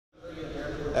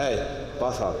Hey,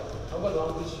 boss hog.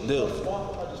 Dude,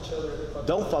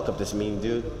 don't fuck up this meeting,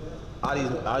 dude.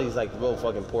 Adi's like real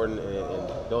fucking important,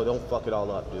 and don't fuck it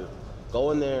all up, dude.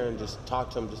 Go in there and just talk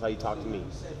to him just how you talk to me.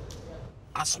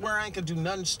 I swear I ain't gonna do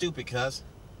nothing stupid, cuz.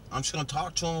 I'm just gonna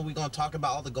talk to him and we gonna talk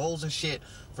about all the goals and shit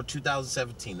for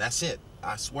 2017. That's it.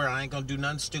 I swear I ain't gonna do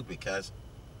nothing stupid, cuz.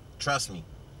 Trust me.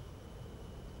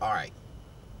 Alright.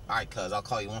 Alright, cuz. I'll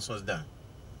call you once it's done.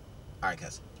 Alright,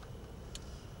 cuz.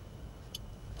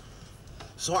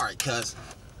 So, alright, cuz.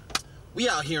 We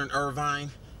out here in Irvine,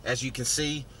 as you can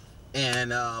see.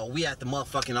 And we at the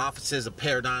motherfucking offices of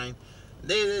Paradigm.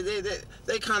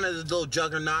 They kind of the little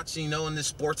juggernauts, you know, in the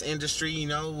sports industry, you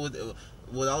know,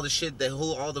 with all the shit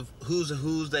all the who's and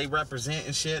who's they represent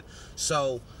and shit.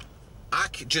 So I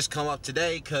could just come up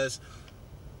today because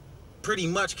pretty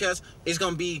much, cuz it's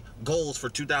gonna be goals for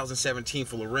 2017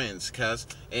 for Lorenz, cuz,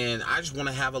 and I just want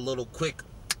to have a little quick,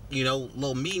 you know,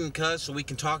 little meeting, cuz, so we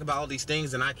can talk about all these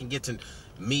things and I can get to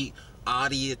meet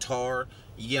Adi, Atar.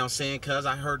 You know what I'm saying? Cuz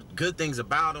I heard good things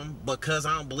about him, but cuz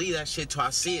I don't believe that shit till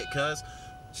I see it, cuz.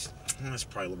 That's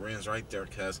probably Lorenz right there,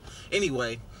 cuz.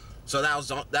 Anyway, so that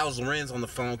was Lorenz on the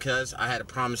phone, cuz. I had to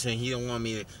promise him he don't want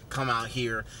me to come out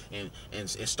here and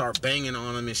start banging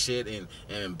on him and shit and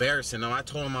embarrassing him. I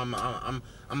told him I'm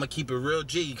gonna keep it real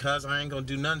G, cuz. I ain't gonna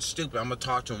do nothing stupid. I'm gonna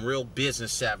talk to him real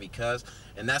business savvy, cuz.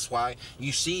 And that's why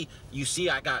you see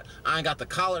I ain't got the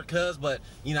collar, cuz, but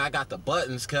you know I got the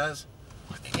buttons, cuz.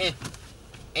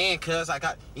 And cuz I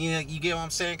got, you know, you get what I'm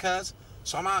saying, cuz?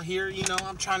 So I'm out here, you know,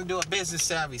 I'm trying to do a business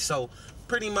savvy. So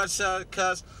pretty much,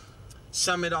 cuz,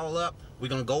 sum it all up, we're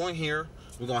gonna go in here,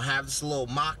 we're gonna have this little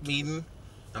mock meeting.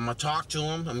 I'm gonna talk to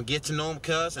him, I'm gonna get to know him,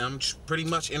 cuz, and I'm pretty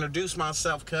much introduce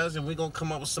myself, cuz, and we're gonna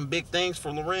come up with some big things for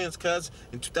Lorenz, cuz,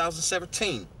 in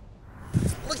 2017.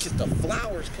 Look at the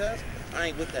flowers, cuz. I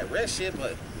ain't with that red shit,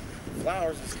 but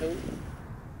flowers is cool.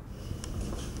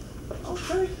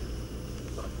 Okay.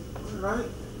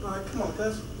 Alright, come on,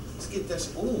 cuz. Let's get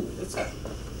this. Ooh, it's a...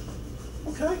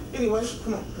 Okay, anyway,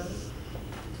 come on, cuz.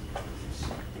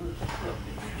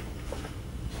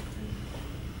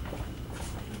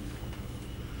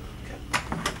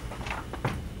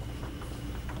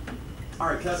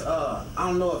 Alright, cuz, I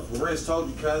don't know if Lorenz told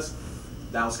you, cuz,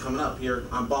 that I was coming up here.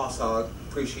 I'm Boss Hog.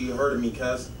 Appreciate you heard of me,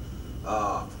 cuz.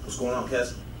 What's going on,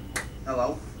 cuz?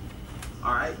 Hello?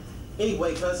 Alright.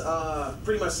 Anyway, cuz,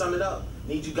 pretty much sum it up.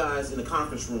 Need you guys in the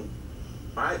conference room.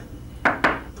 Alright?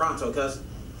 Pronto, cuz.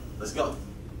 Let's go.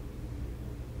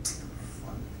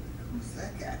 Who's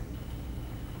that guy?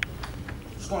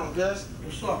 What's going on, cuz?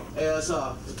 What's up? Hey, it's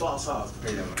Boss Hog.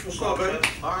 What's up, man?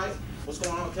 Alright? What's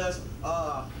going on, cuz?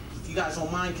 If you guys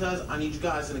don't mind, cuz, I need you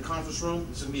guys in the conference room.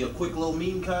 This is gonna be a quick little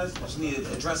meeting, cuz. Just need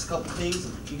to address a couple things.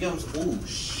 You get them? Ooh,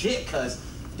 shit, cuz.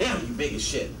 Damn, you big as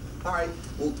shit. Alright,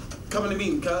 well, come in the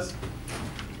meeting, cuz.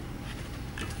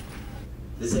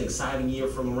 This is an exciting year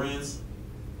for Lorenz.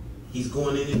 He's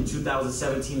going in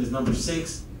 2017 as number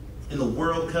 6 in the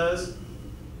world, cuz.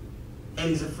 And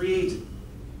he's a free agent.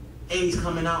 And he's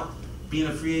coming out being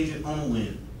a free agent on a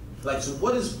win. Like, so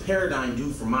what does Paradigm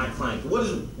do for my client? What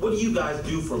do you guys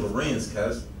do for Lorenz,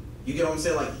 cuz? You get what I'm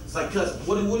saying? Like, it's like, cuz,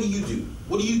 what do you do?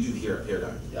 What do you do here at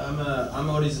Paradigm? Yeah, I'm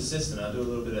Odie's assistant. I do a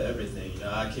little bit of everything. You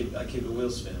know, I keep the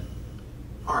wheels spinning.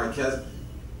 All right, cuz.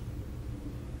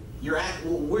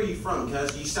 Where are you from,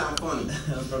 cuz? You sound funny.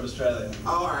 I'm from Australia.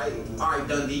 All right,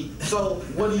 Dundee. So,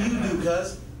 what do you do,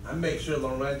 cuz? I make sure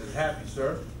Lorenz is happy,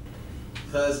 sir.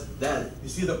 Cuz that. You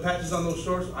see the patches on those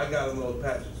shorts? I got them those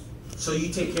patches. So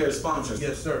you take care of sponsors?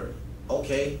 Yes, sir.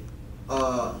 Okay.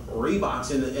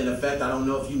 Reebok's in effect. I don't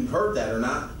know if you heard that or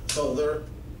not. So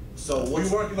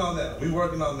what's... We working on that. We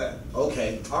working on that.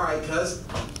 Okay. All right, cuz.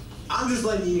 I'm just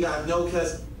letting you guys know,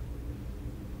 cuz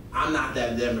I'm not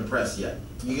that damn impressed yet.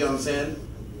 You get what I'm saying?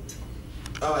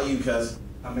 How about you, cuz?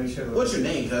 I'll make sure. What's your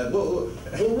name, cuz?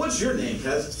 What's your name,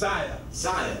 cuz? Saya.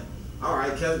 Saya. All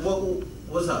right, cuz.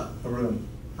 What's up? Haroon.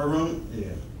 Haroon? Yeah.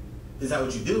 Is that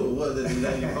what you do? Or what? Is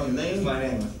that your fucking name? It's my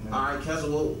name. All right, cuz.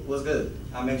 What's good?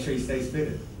 I'll make sure he stays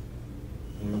fitted.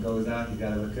 When he goes out, he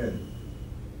gotta look good.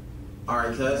 All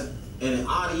right, cuz. And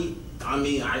Adi, I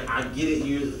mean, I get it.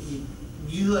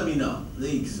 You let me know,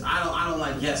 because I don't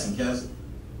like guessing, cuz.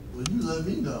 Well, you let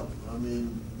me know. I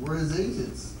mean, we're his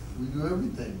agents. We do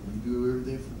everything. We do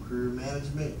everything from career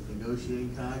management,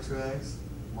 negotiating contracts,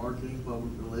 marketing,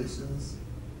 public relations.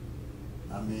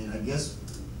 I mean, I guess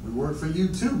we work for you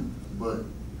too, but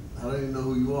I don't even know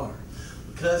who you are.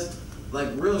 Cuz, like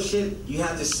real shit, you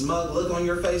have this smug look on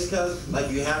your face, cuz.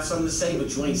 Like you have something to say,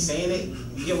 but you ain't saying it.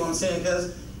 You get what I'm saying,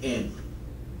 cuz? And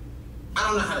I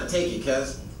don't know how to take it,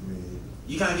 cuz.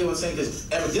 You kind of get what I'm saying? Because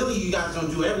evidently you guys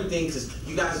don't do everything because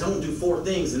you guys don't do 4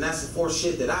 things, and that's the 4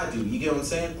 shit that I do. You get what I'm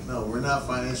saying? No, we're not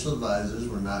financial advisors.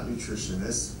 We're not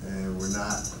nutritionists, and we're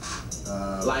not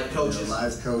life coaches. You know,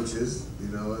 life coaches. You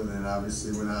know, and then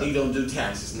obviously we're not. You don't do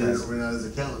taxes, cuz. We're not as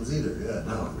accountants either. Yeah,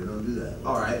 no, we don't do that.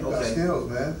 All right, You got okay. skills,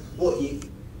 man. Well,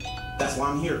 that's why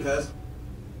I'm here, cuz.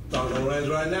 Talking to Lorenz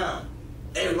right now.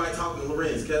 Everybody talking to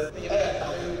Lorenz, cuz.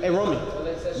 Hey, Romy,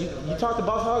 you talked to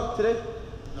Boss Hog today?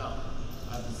 No.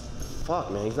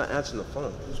 Fuck, man, he's not answering the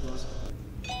phone.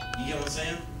 You get what I'm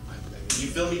saying? You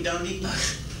feel me, Dundee?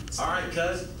 All right,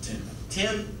 cuz.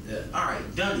 Tim? Yeah. All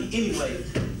right, Dundee. Anyway.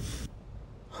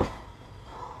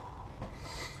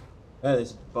 Yeah,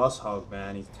 this Boss Hog,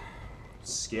 man, he's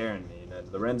scaring me. You know,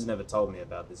 Lorenz never told me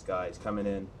about this guy. He's coming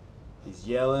in, he's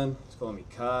yelling, he's calling me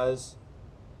cuz.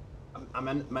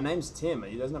 My name's Tim.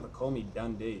 He doesn't have to call me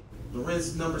Dundee. Lorenz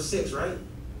is number 6, right?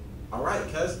 All right,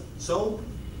 cuz. So,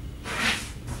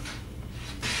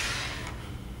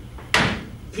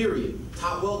 period.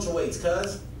 Top welterweights,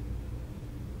 cuz.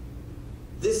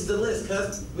 This is the list,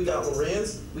 cuz. We got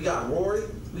Lorenz, we got Rory,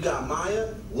 we got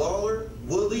Maya, Lawler,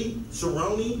 Woodley,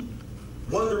 Cerrone,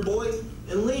 Wonder Boy,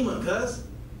 and Lima, cuz.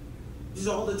 These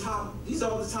are all the top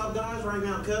guys right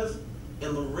now, cuz.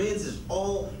 And Lorenz is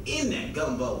all in that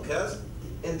gumbo, cuz.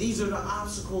 And these are the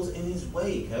obstacles in his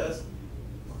way, cuz.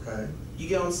 Okay. You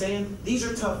get what I'm saying? These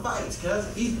are tough fights,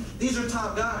 cuz. These are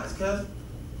top guys, cuz.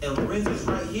 And Lorenz is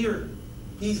right here.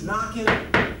 He's knocking.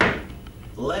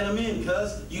 Let him in,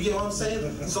 cuz. You get what I'm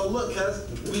saying? So look, cuz,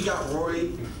 we got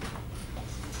Rory.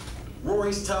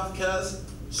 Rory's tough, cuz.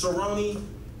 Cerrone,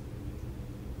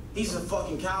 he's a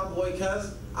fucking cowboy,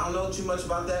 cuz. I don't know too much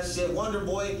about that shit. Wonder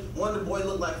Boy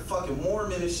looked like a fucking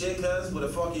Mormon and shit, cuz, with a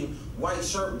fucking white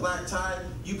shirt, black tie.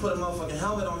 You put a motherfucking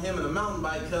helmet on him and a mountain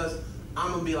bike, cuz,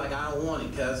 I'm gonna be like, I don't want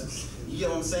it, cuz. You get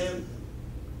what I'm saying?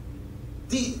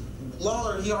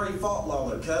 Lawler, he already fought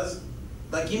Lawler, cuz.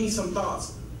 Like, give me some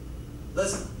thoughts.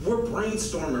 We're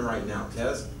brainstorming right now,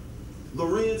 cuz.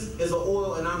 Lorenz is the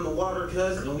oil and I'm the water,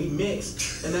 cuz, and we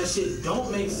mix. And that shit don't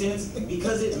make sense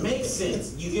because it makes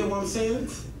sense. You get what I'm saying?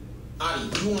 Adi,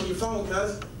 you on your phone,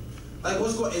 cuz? Like,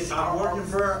 what's going on? I'm working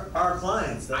for our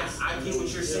clients. I get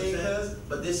what you're saying, cuz,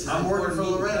 but this is I'm working for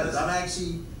important to me, Lorenz. cuz. I'm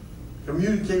actually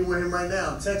communicating with him right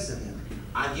now. I'm texting him.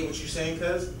 I get what you're saying,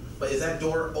 cuz, but is that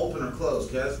door open or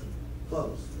closed, cuz?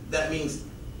 Close. That means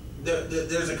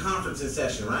there's a conference in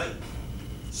session, right?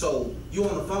 So you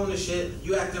on the phone and shit,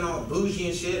 you acting all bougie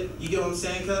and shit. You get what I'm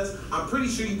saying, cuz? I'm pretty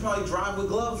sure you probably drive with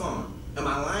gloves on. Am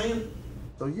I lying?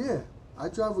 So yeah, I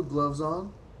drive with gloves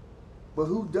on, but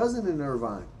who doesn't in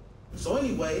Irvine? So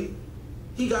anyway,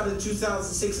 he got a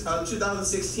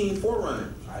 2016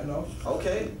 4Runner. I know.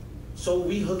 Okay, so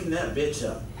we hooking that bitch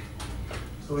up.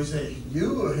 So he said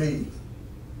you or he?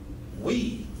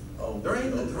 We. Oh, There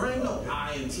ain't no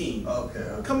I in team.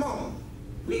 Okay. Come on.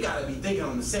 We gotta be thinking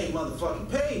on the same motherfucking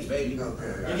page, baby.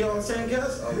 Okay. You get what I'm saying,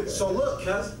 cuz? Okay. So look,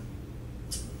 cuz,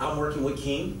 I'm working with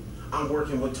King. I'm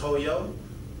working with Toyo.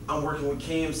 I'm working with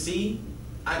KMC.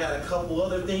 I got a couple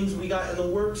other things we got in the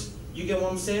works. You get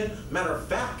what I'm saying? Matter of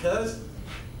fact, cuz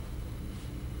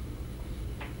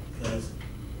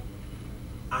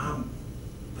I'm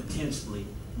potentially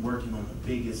working on the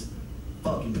biggest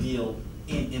fucking deal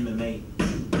in MMA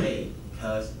today,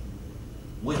 cuz,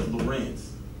 with Lorenz.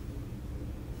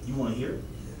 You wanna hear it?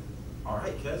 All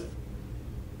right, cuz.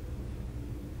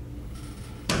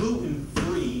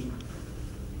 Gluten-free,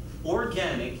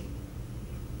 organic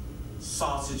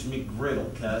sausage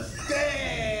McGriddle, cuz.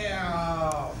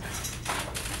 Damn!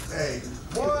 Hey,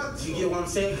 What? You get what I'm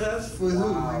saying, cuz? with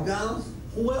who? Wow. McDonald's?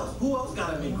 Who else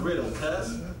got a McGriddle,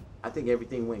 cuz? I think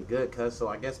everything went good, cuz, so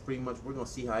I guess pretty much we're gonna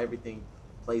see how everything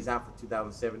plays out for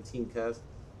 2017, cuz.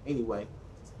 Anyway,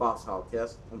 it's Boss Hog,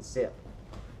 cuz, on the set.